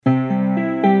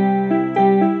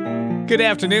Good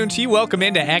afternoon to you. Welcome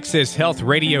into Access Health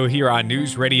Radio here on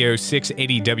News Radio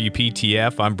 680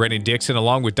 WPTF. I'm Brennan Dixon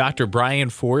along with Dr. Brian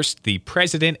Forrest, the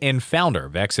president and founder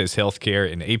of Access Healthcare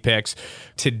in Apex.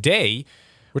 Today,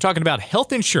 we're talking about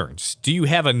health insurance. Do you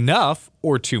have enough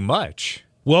or too much?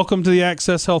 Welcome to the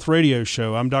Access Health Radio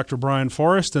Show. I'm Dr. Brian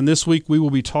Forrest, and this week we will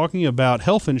be talking about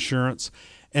health insurance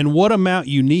and what amount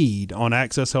you need on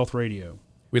Access Health Radio.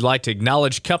 We'd like to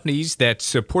acknowledge companies that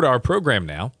support our program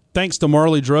now. Thanks to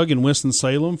Marley Drug in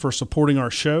Winston-Salem for supporting our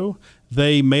show.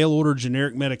 They mail-order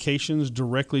generic medications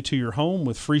directly to your home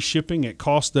with free shipping at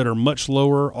costs that are much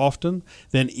lower often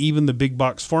than even the big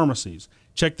box pharmacies.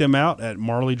 Check them out at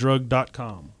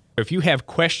marleydrug.com. If you have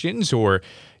questions or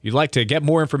you'd like to get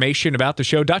more information about the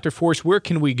show, Dr. Forrest, where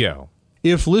can we go?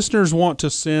 If listeners want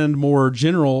to send more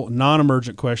general,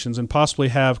 non-emergent questions and possibly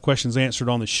have questions answered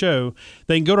on the show,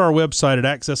 they can go to our website at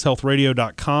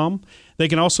accesshealthradio.com. They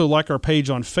can also like our page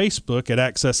on Facebook at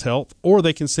Access Health, or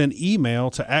they can send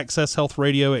email to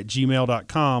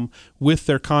accesshealthradio@gmail.com with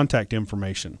their contact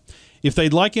information. If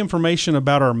they'd like information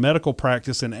about our medical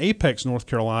practice in Apex, North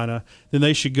Carolina, then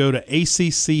they should go to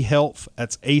ACC Health,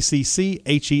 that's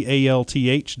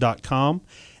ACCHEALTH.com.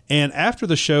 And after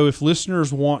the show, if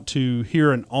listeners want to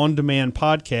hear an on-demand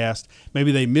podcast,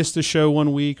 maybe they missed the show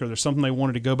one week or there's something they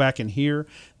wanted to go back and hear,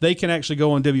 they can actually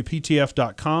go on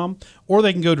WPTF.com or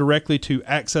they can go directly to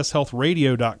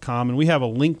AccessHealthRadio.com, and we have a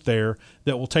link there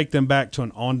that will take them back to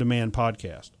an on-demand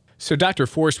podcast. So, Dr.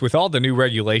 Forrest, with all the new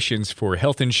regulations for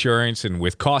health insurance and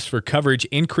with costs for coverage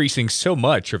increasing so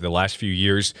much over the last few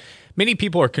years, many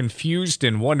people are confused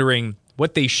and wondering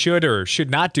what they should or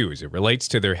should not do as it relates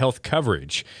to their health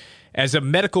coverage. As a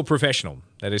medical professional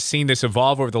that has seen this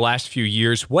evolve over the last few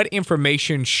years, what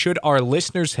information should our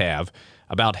listeners have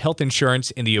about health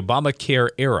insurance in the Obamacare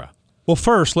era? Well,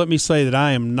 first, let me say that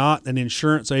I am not an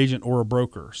insurance agent or a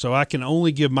broker, so I can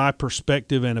only give my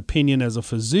perspective and opinion as a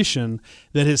physician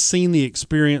that has seen the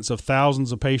experience of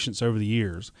thousands of patients over the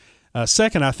years.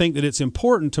 Second, I think that it's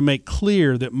important to make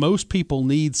clear that most people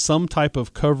need some type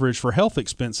of coverage for health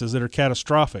expenses that are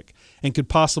catastrophic and could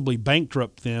possibly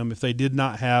bankrupt them if they did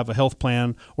not have a health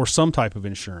plan or some type of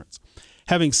insurance.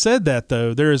 Having said that,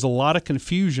 though, there is a lot of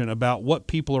confusion about what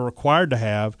people are required to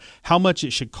have, how much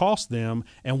it should cost them,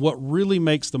 and what really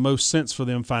makes the most sense for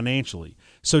them financially.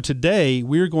 So today,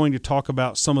 we're going to talk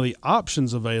about some of the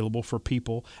options available for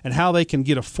people and how they can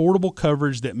get affordable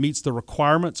coverage that meets the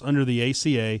requirements under the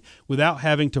ACA without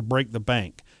having to break the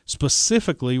bank.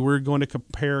 Specifically, we're going to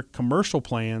compare commercial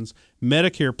plans,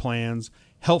 Medicare plans,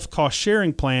 health cost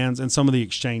sharing plans, and some of the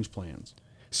exchange plans.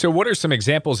 So what are some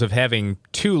examples of having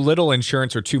too little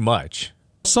insurance or too much?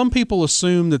 Some people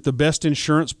assume that the best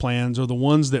insurance plans are the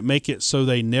ones that make it so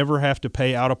they never have to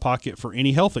pay out of pocket for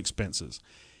any health expenses.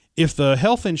 If the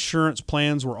health insurance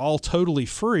plans were all totally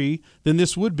free, then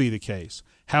this would be the case.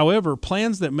 However,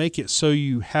 plans that make it so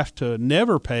you have to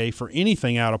never pay for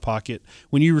anything out of pocket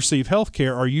when you receive health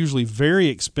care are usually very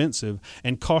expensive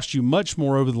and cost you much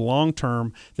more over the long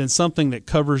term than something that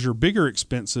covers your bigger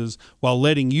expenses while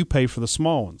letting you pay for the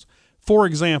small ones. For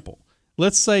example,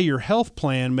 let's say your health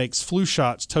plan makes flu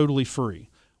shots totally free.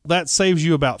 That saves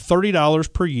you about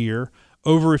 $30 per year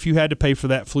over if you had to pay for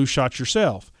that flu shot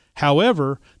yourself.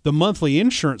 However, the monthly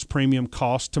insurance premium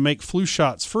cost to make flu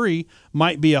shots free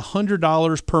might be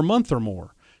 $100 per month or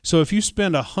more. So if you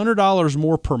spend $100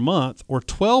 more per month or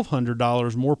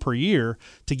 $1,200 more per year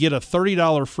to get a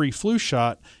 $30 free flu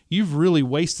shot, you've really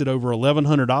wasted over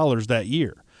 $1,100 that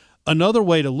year. Another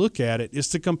way to look at it is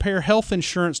to compare health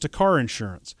insurance to car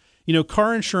insurance. You know,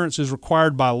 car insurance is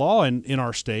required by law in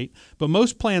our state, but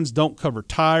most plans don't cover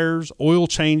tires, oil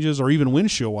changes, or even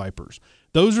windshield wipers.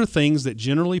 Those are things that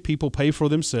generally people pay for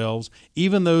themselves,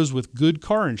 even those with good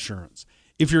car insurance.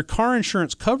 If your car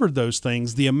insurance covered those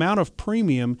things, the amount of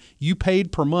premium you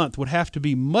paid per month would have to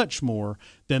be much more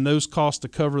than those costs to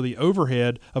cover the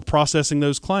overhead of processing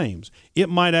those claims. It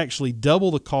might actually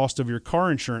double the cost of your car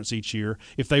insurance each year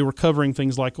if they were covering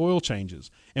things like oil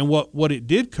changes. And what it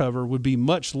did cover would be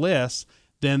much less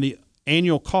than the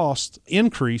annual cost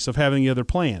increase of having the other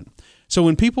plan. So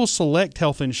when people select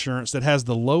health insurance that has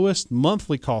the lowest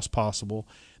monthly cost possible,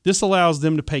 this allows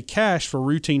them to pay cash for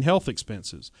routine health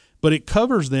expenses, but it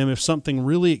covers them if something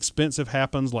really expensive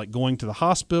happens, like going to the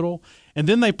hospital, and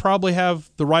then they probably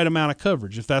have the right amount of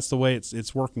coverage if that's the way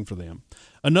it's working for them.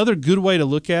 Another good way to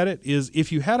look at it is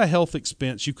if you had a health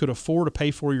expense you could afford to pay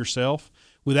for yourself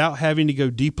without having to go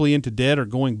deeply into debt or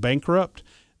going bankrupt,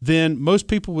 then most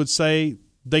people would say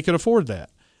they could afford that.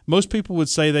 Most people would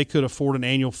say they could afford an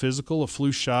annual physical, a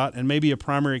flu shot, and maybe a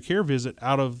primary care visit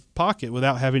out of pocket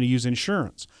without having to use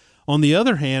insurance. On the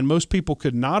other hand, most people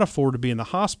could not afford to be in the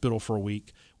hospital for a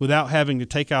week without having to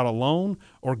take out a loan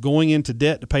or going into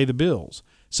debt to pay the bills.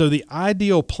 So the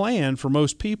ideal plan for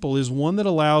most people is one that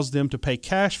allows them to pay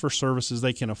cash for services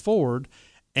they can afford.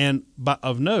 And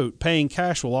of note, paying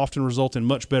cash will often result in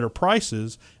much better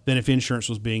prices than if insurance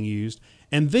was being used.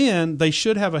 And then they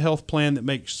should have a health plan that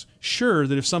makes sure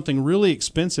that if something really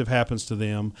expensive happens to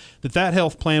them, that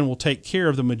health plan will take care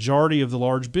of the majority of the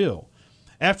large bill.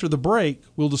 After the break,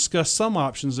 we'll discuss some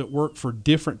options that work for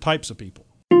different types of people.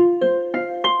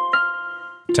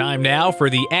 Time now for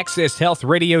the Access Health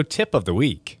Radio Tip of the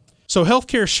Week. So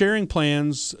healthcare sharing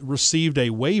plans received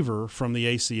a waiver from the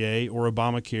ACA or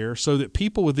Obamacare so that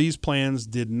people with these plans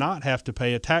did not have to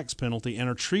pay a tax penalty and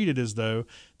are treated as though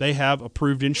they have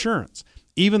approved insurance,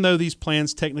 even though these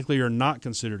plans technically are not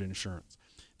considered insurance.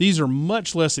 These are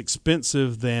much less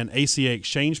expensive than ACA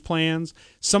exchange plans.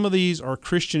 Some of these are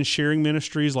Christian sharing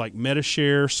ministries like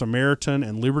Medi-Share, Samaritan,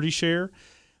 and Liberty Share.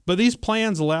 But these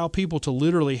plans allow people to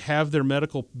literally have their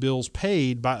medical bills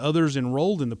paid by others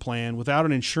enrolled in the plan without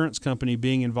an insurance company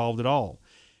being involved at all.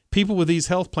 People with these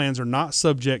health plans are not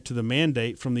subject to the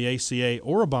mandate from the ACA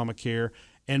or Obamacare,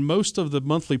 and most of the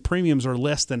monthly premiums are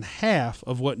less than half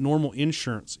of what normal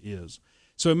insurance is.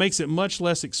 So it makes it much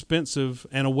less expensive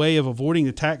and a way of avoiding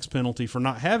the tax penalty for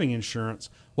not having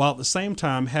insurance, while at the same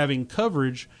time having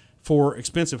coverage for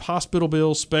expensive hospital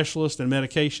bills, specialists, and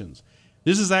medications.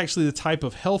 This is actually the type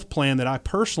of health plan that I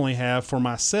personally have for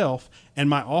myself and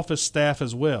my office staff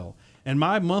as well. And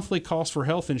my monthly cost for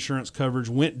health insurance coverage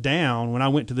went down when I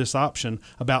went to this option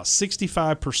about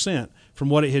 65% from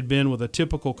what it had been with a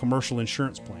typical commercial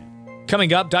insurance plan.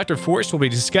 Coming up, Dr. Forrest will be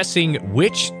discussing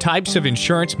which types of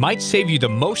insurance might save you the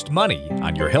most money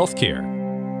on your health care.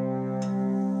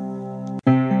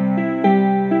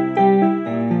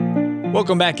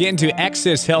 Welcome back into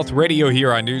Access Health Radio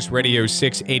here on News Radio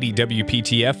 680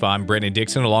 WPTF. I'm Brennan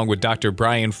Dixon along with Dr.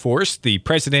 Brian Forrest, the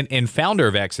president and founder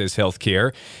of Access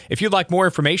Healthcare. If you'd like more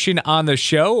information on the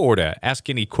show or to ask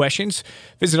any questions,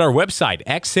 visit our website,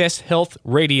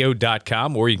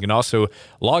 accesshealthradio.com, or you can also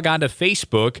log on to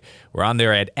Facebook. We're on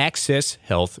there at Access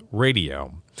Health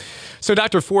Radio. So,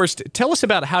 Dr. Forrest, tell us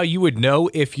about how you would know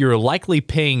if you're likely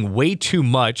paying way too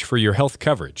much for your health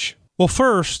coverage. Well,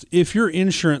 first, if your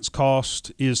insurance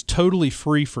cost is totally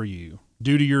free for you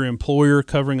due to your employer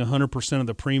covering 100% of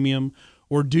the premium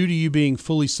or due to you being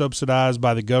fully subsidized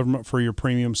by the government for your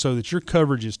premium so that your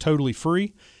coverage is totally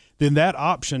free, then that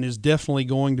option is definitely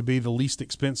going to be the least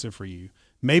expensive for you.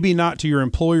 Maybe not to your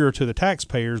employer or to the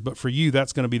taxpayers, but for you,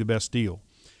 that's going to be the best deal.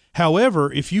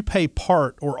 However, if you pay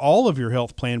part or all of your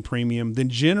health plan premium, then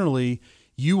generally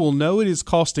you will know it is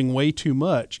costing way too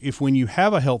much if when you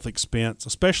have a health expense,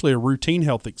 especially a routine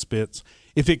health expense,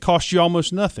 if it costs you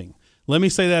almost nothing. Let me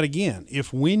say that again.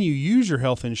 If when you use your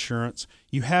health insurance,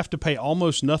 you have to pay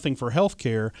almost nothing for health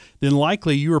care, then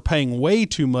likely you are paying way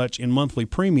too much in monthly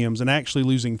premiums and actually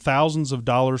losing thousands of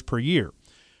dollars per year.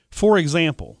 For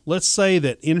example, let's say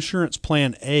that Insurance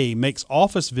Plan A makes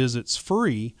office visits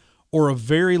free or a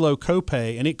very low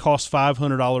copay and it costs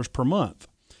 $500 per month.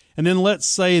 And then let's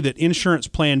say that Insurance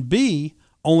Plan B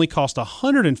only costs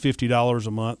 $150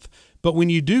 a month, but when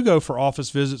you do go for office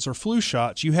visits or flu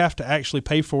shots, you have to actually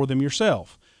pay for them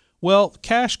yourself. Well,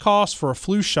 cash costs for a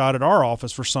flu shot at our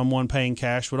office for someone paying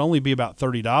cash would only be about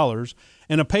 $30,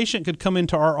 and a patient could come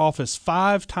into our office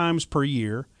 5 times per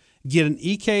year, get an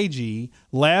EKG,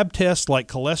 lab tests like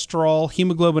cholesterol,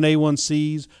 hemoglobin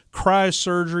A1Cs,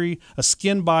 cryosurgery, a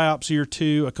skin biopsy or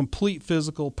two, a complete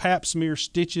physical, pap smear,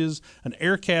 stitches, an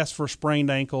air cast for a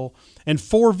sprained ankle, and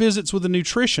 4 visits with a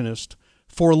nutritionist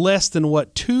for less than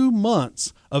what 2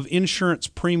 months of insurance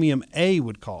premium A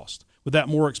would cost with that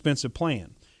more expensive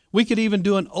plan. We could even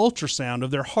do an ultrasound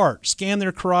of their heart, scan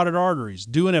their carotid arteries,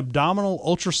 do an abdominal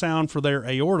ultrasound for their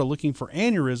aorta looking for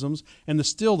aneurysms, and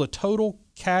the total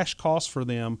cash cost for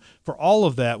them for all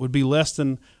of that would be less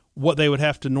than what they would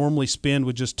have to normally spend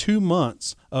with just 2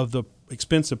 months of the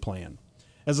expensive plan.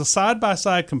 As a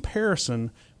side-by-side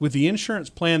comparison, with the insurance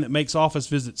plan that makes office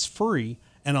visits free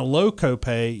and a low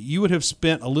copay, you would have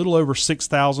spent a little over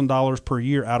 $6,000 per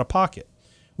year out of pocket.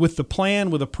 With the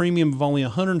plan with a premium of only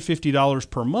 $150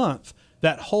 per month,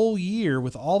 that whole year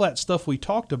with all that stuff we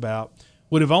talked about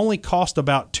would have only cost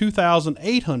about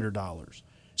 $2,800.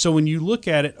 So when you look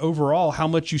at it overall, how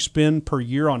much you spend per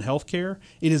year on healthcare,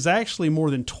 it is actually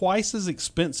more than twice as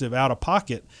expensive out of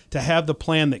pocket to have the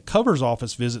plan that covers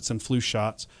office visits and flu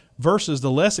shots versus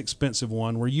the less expensive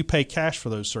one where you pay cash for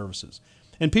those services.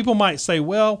 And people might say,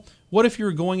 well, what if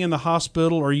you're going in the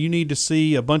hospital or you need to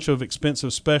see a bunch of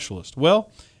expensive specialists?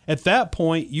 Well, At that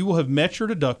point, you will have met your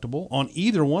deductible on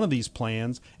either one of these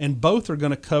plans, and both are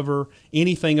going to cover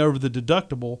anything over the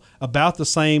deductible about the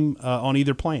same on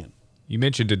either plan. You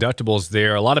mentioned deductibles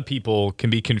there. A lot of people can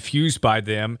be confused by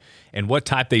them and what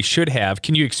type they should have.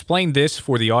 Can you explain this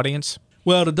for the audience?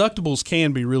 Well, deductibles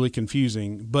can be really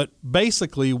confusing, but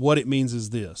basically what it means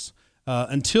is this.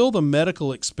 Until the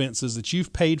medical expenses that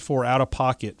you've paid for out of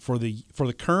pocket for the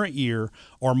current year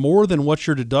are more than what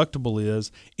your deductible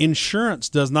is, insurance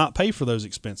does not pay for those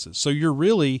expenses. So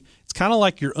it's kind of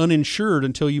like you're uninsured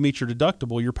until you meet your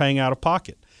deductible. You're paying out of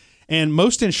pocket. And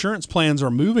most insurance plans are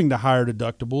moving to higher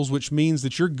deductibles, which means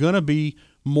that you're going to be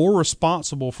more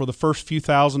responsible for the first few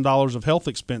 $1,000s of health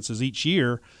expenses each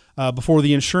year before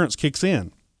the insurance kicks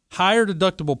in. Higher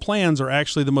deductible plans are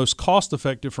actually the most cost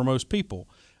effective for most people.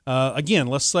 Again,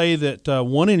 let's say that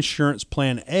one insurance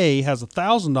plan A has a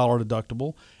 $1,000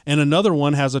 deductible and another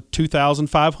one has a $2,500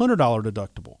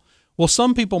 deductible. Well,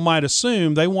 some people might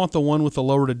assume they want the one with the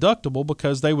lower deductible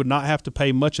because they would not have to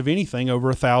pay much of anything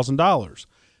over $1,000.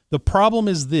 The problem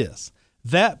is this.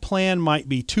 That plan might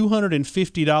be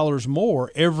 $250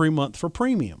 more every month for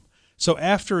premium. So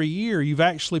after a year, you've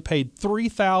actually paid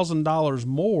 $3,000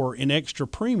 more in extra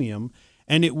premium,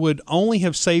 and it would only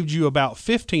have saved you about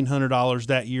 $1,500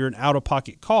 that year in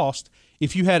out-of-pocket cost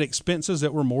if you had expenses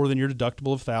that were more than your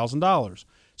deductible of $1,000.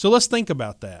 So let's think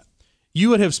about that. You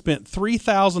would have spent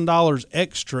 $3,000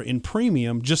 extra in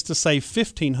premium just to save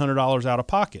 $1,500 out of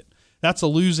pocket. That's a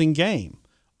losing game.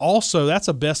 Also, that's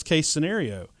a best-case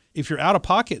scenario. If your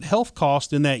out-of-pocket health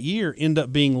costs in that year end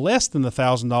up being less than the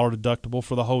 $1,000 deductible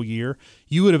for the whole year,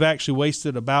 you would have actually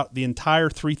wasted about the entire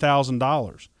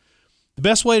 $3,000. The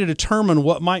best way to determine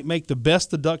what might make the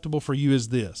best deductible for you is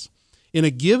this. In a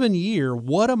given year,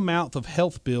 what amount of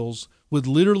health bills would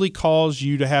literally cause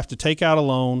you to have to take out a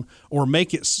loan or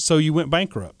make it so you went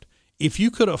bankrupt? If you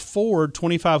could afford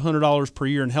 $2,500 per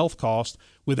year in health costs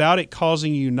without it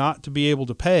causing you not to be able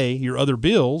to pay your other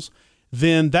bills,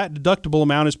 then that deductible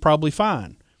amount is probably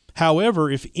fine. However,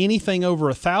 if anything over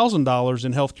 $1,000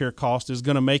 in healthcare cost is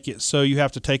going to make it so you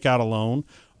have to take out a loan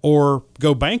or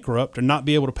go bankrupt and not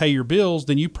be able to pay your bills,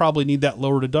 then you probably need that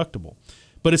lower deductible.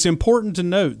 But it's important to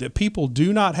note that people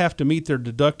do not have to meet their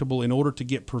deductible in order to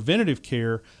get preventative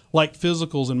care like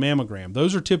physicals and mammogram.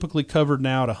 Those are typically covered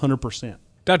now at 100%.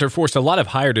 Dr. Forst, a lot of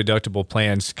higher deductible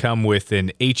plans come with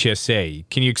an HSA.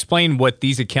 Can you explain what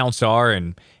these accounts are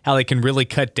and how they can really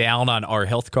cut down on our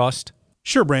health cost?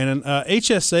 Sure, Brandon.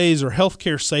 HSAs are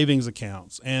healthcare savings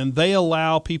accounts, and they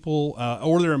allow people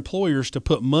or their employers to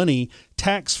put money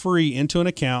tax-free into an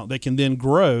account that can then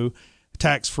grow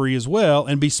tax-free as well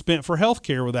and be spent for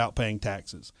healthcare without paying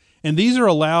taxes. And these are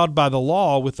allowed by the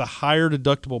law with the higher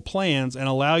deductible plans and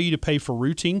allow you to pay for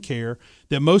routine care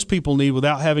that most people need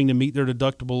without having to meet their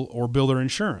deductible or bill their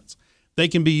insurance. They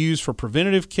can be used for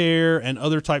preventative care and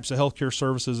other types of healthcare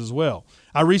services as well.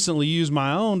 I recently used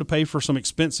my own to pay for some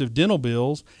expensive dental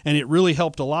bills, and it really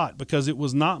helped a lot because it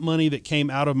was not money that came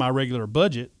out of my regular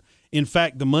budget. In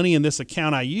fact, the money in this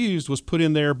account I used was put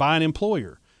in there by an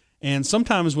employer. And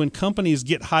sometimes when companies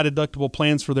get high deductible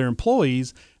plans for their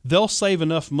employees, they'll save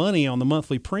enough money on the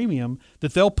monthly premium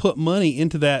that they'll put money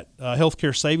into that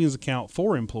healthcare savings account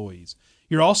for employees.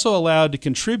 You're also allowed to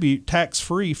contribute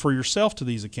tax-free for yourself to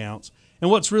these accounts. And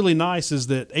what's really nice is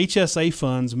that HSA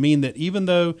funds mean that even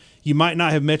though you might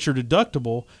not have met your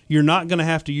deductible, you're not going to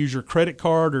have to use your credit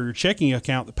card or your checking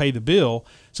account to pay the bill.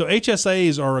 So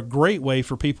HSAs are a great way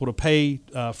for people to pay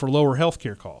for lower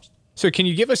healthcare costs. So can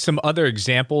you give us some other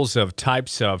examples of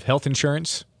types of health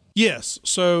insurance? Yes.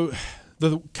 So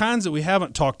the kinds that we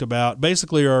haven't talked about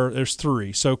basically there's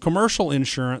three. So commercial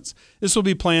insurance, this will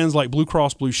be plans like Blue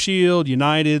Cross Blue Shield,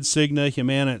 United, Cigna,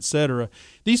 Humana, etc.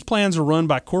 These plans are run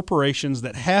by corporations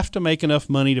that have to make enough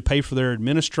money to pay for their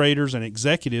administrators and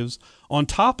executives on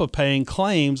top of paying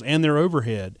claims and their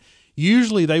overhead.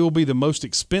 Usually they will be the most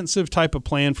expensive type of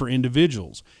plan for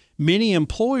individuals. Many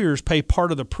employers pay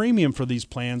part of the premium for these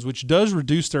plans, which does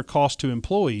reduce their cost to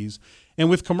employees. And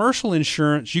with commercial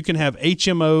insurance, you can have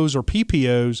HMOs or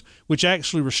PPOs, which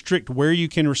actually restrict where you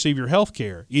can receive your health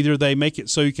care. Either they make it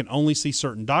so you can only see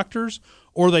certain doctors,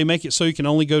 or they make it so you can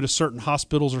only go to certain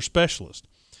hospitals or specialists.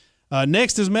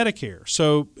 Next is Medicare.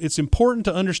 So it's important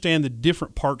to understand the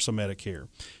different parts of Medicare.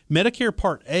 Medicare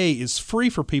Part A is free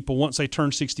for people once they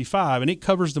turn 65, and it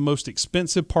covers the most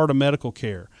expensive part of medical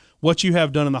care, what you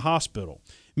have done in the hospital.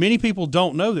 Many people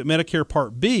don't know that Medicare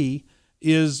Part B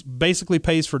is basically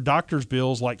pays for doctor's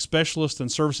bills like specialists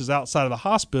and services outside of the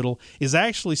hospital is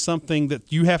actually something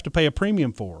that you have to pay a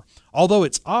premium for. Although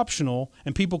it's optional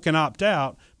and people can opt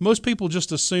out, most people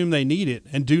just assume they need it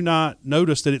and do not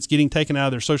notice that it's getting taken out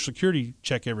of their Social Security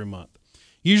check every month.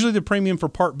 Usually the premium for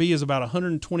Part B is about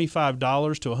 $125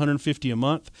 to $150 a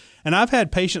month, and I've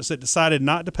had patients that decided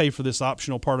not to pay for this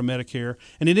optional part of Medicare,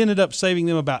 and it ended up saving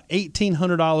them about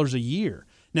 $1,800 a year.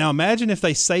 Now imagine if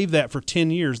they saved that for 10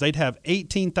 years, they'd have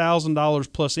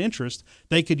 $18,000 plus interest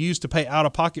they could use to pay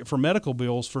out-of-pocket for medical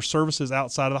bills for services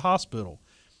outside of the hospital.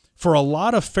 For a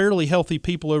lot of fairly healthy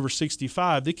people over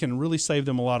 65, they can really save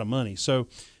them a lot of money. So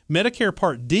Medicare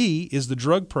Part D is the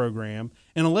drug program,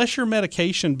 and unless your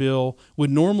medication bill would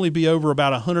normally be over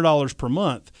about $100 per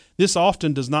month, this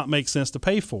often does not make sense to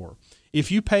pay for.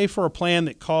 If you pay for a plan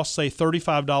that costs, say,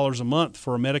 $35 a month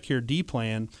for a Medicare D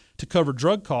plan to cover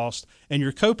drug costs, and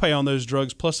your copay on those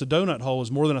drugs plus a donut hole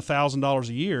is more than $1,000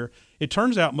 a year, it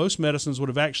turns out most medicines would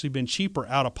have actually been cheaper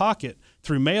out of pocket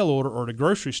through mail order or at a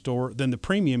grocery store than the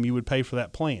premium you would pay for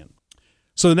that plan.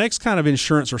 So the next kind of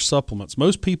insurance are supplements.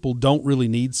 Most people don't really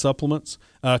need supplements.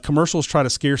 Commercials try to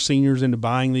scare seniors into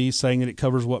buying these, saying that it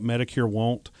covers what Medicare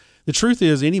won't. The truth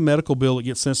is, any medical bill that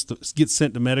gets sent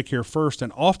to Medicare first,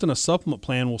 and often a supplement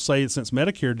plan will say that since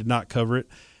Medicare did not cover it,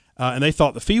 and they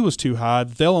thought the fee was too high,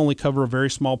 they'll only cover a very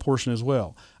small portion as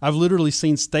well. I've literally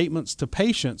seen statements to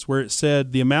patients where it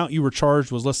said the amount you were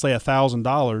charged was, let's say,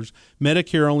 $1,000,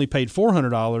 Medicare only paid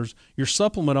 $400, your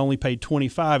supplement only paid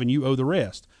 $25, and you owe the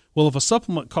rest. Well, if a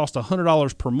supplement costs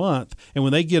 $100 per month, and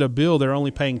when they get a bill, they're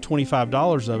only paying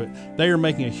 $25 of it, they are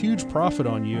making a huge profit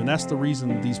on you, and that's the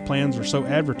reason these plans are so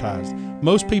advertised.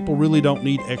 Most people really don't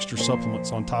need extra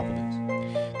supplements on top of this.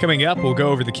 Coming up, we'll go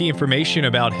over the key information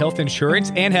about health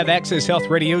insurance and have Access Health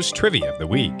Radio's Trivia of the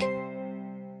Week.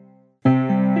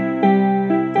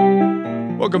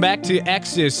 Welcome back to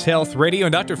Access Health Radio.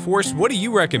 And Dr. Forrest, what do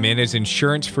you recommend as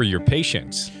insurance for your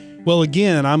patients? Well,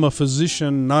 again, I'm a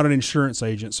physician, not an insurance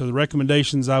agent, so the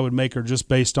recommendations I would make are just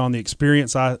based on the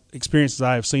experiences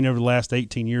I have seen over the last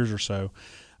 18 years or so.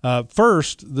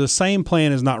 First, the same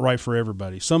plan is not right for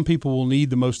everybody. Some people will need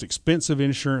the most expensive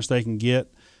insurance they can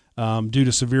get due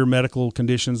to severe medical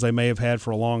conditions they may have had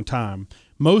for a long time.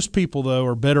 Most people, though,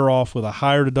 are better off with a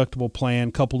higher deductible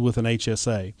plan coupled with an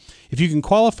HSA. If you can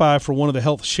qualify for one of the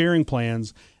health sharing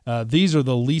plans, these are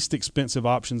the least expensive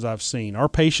options I've seen. Our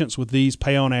patients with these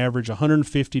pay on average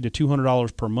 $150 to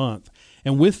 $200 per month.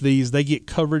 And with these, they get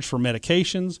coverage for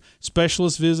medications,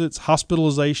 specialist visits,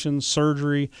 hospitalizations,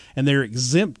 surgery, and they're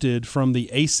exempted from the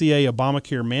ACA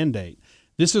Obamacare mandate.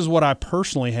 This is what I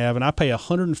personally have, and I pay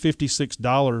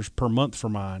 $156 per month for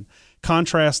mine.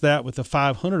 Contrast that with the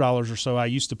 $500 or so I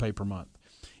used to pay per month.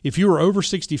 If you are over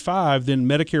 65, then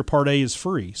Medicare Part A is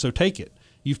free, so take it.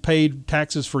 You've paid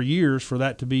taxes for years for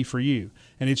that to be for you,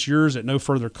 and it's yours at no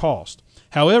further cost.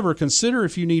 However, consider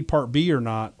if you need Part B or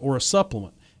not, or a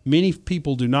supplement. Many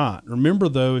people do not. Remember,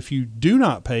 though, if you do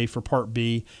not pay for Part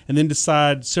B and then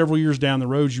decide several years down the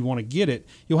road you want to get it,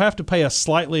 you'll have to pay a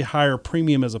slightly higher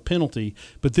premium as a penalty,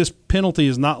 but this penalty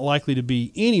is not likely to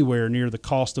be anywhere near the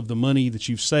cost of the money that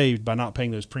you've saved by not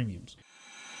paying those premiums.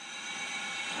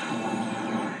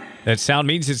 That sound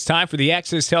means it's time for the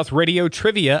Access Health Radio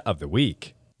Trivia of the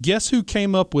Week. Guess who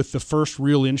came up with the first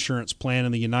real insurance plan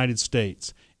in the United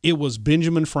States? It was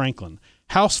Benjamin Franklin.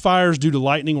 House fires due to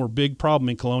lightning were a big problem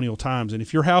in colonial times, and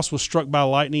if your house was struck by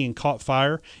lightning and caught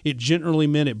fire, it generally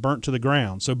meant it burnt to the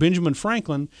ground. So Benjamin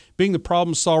Franklin, being the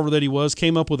problem solver that he was,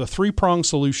 came up with a three-pronged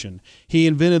solution. He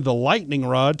invented the lightning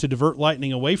rod to divert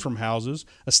lightning away from houses,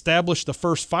 established the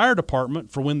first fire department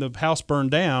for when the house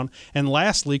burned down, and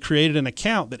lastly, created an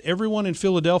account that everyone in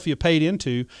Philadelphia paid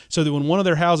into so that when one of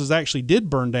their houses actually did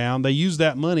burn down, they used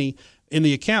that money in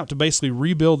the account to basically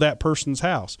rebuild that person's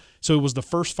house. So it was the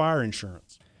first fire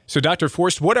insurance. So, Dr.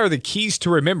 Forrest, what are the keys to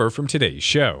remember from today's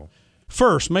show?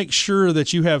 First, make sure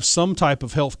that you have some type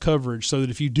of health coverage so that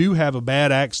if you do have a bad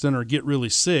accident or get really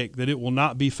sick, that it will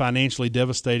not be financially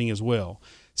devastating as well.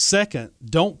 Second,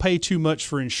 don't pay too much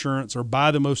for insurance or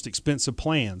buy the most expensive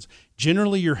plans.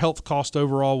 Generally, your health cost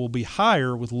overall will be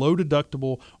higher with low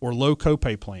deductible or low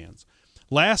copay plans.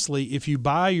 Lastly, if you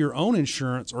buy your own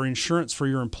insurance or insurance for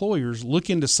your employers, look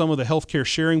into some of the healthcare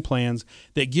sharing plans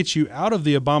that get you out of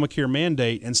the Obamacare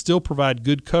mandate and still provide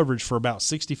good coverage for about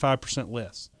 65%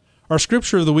 less. Our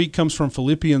scripture of the week comes from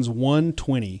Philippians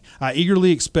 1:20. I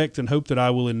eagerly expect and hope that I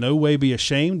will in no way be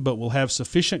ashamed, but will have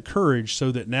sufficient courage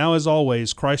so that now as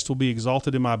always Christ will be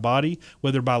exalted in my body,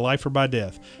 whether by life or by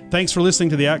death. Thanks for listening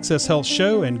to the Access Health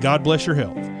Show, and God bless your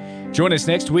health. Join us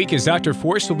next week as Dr.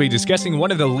 Forrest will be discussing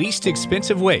one of the least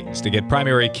expensive ways to get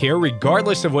primary care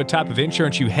regardless of what type of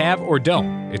insurance you have or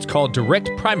don't. It's called direct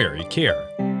primary care.